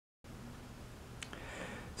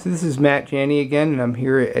So this is Matt Janney again, and I'm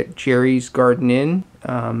here at Jerry's Garden Inn,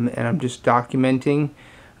 and I'm just documenting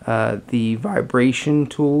the vibration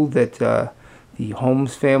tool that the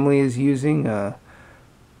Holmes family is using.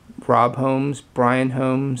 Rob Holmes, Brian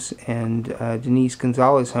Holmes, and Denise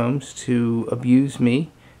Gonzalez Holmes to abuse me,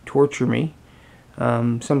 torture me.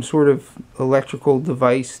 Some sort of electrical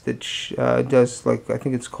device that does, like, I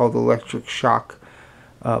think it's called electric shock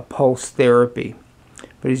pulse therapy.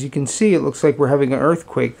 But as you can see, it looks like we're having an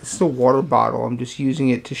earthquake. This is a water bottle. I'm just using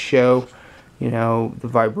it to show, you know, the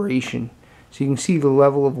vibration. So you can see the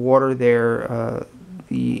level of water there.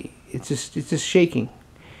 It's just shaking.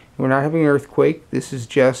 We're not having an earthquake. This is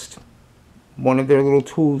just one of their little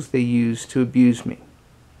tools they use to abuse me.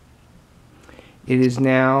 It is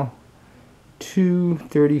now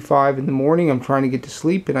 2:35 in the morning. I'm trying to get to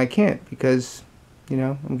sleep and I can't because, you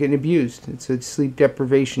know, I'm getting abused. It's a sleep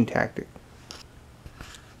deprivation tactic.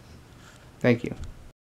 Thank you.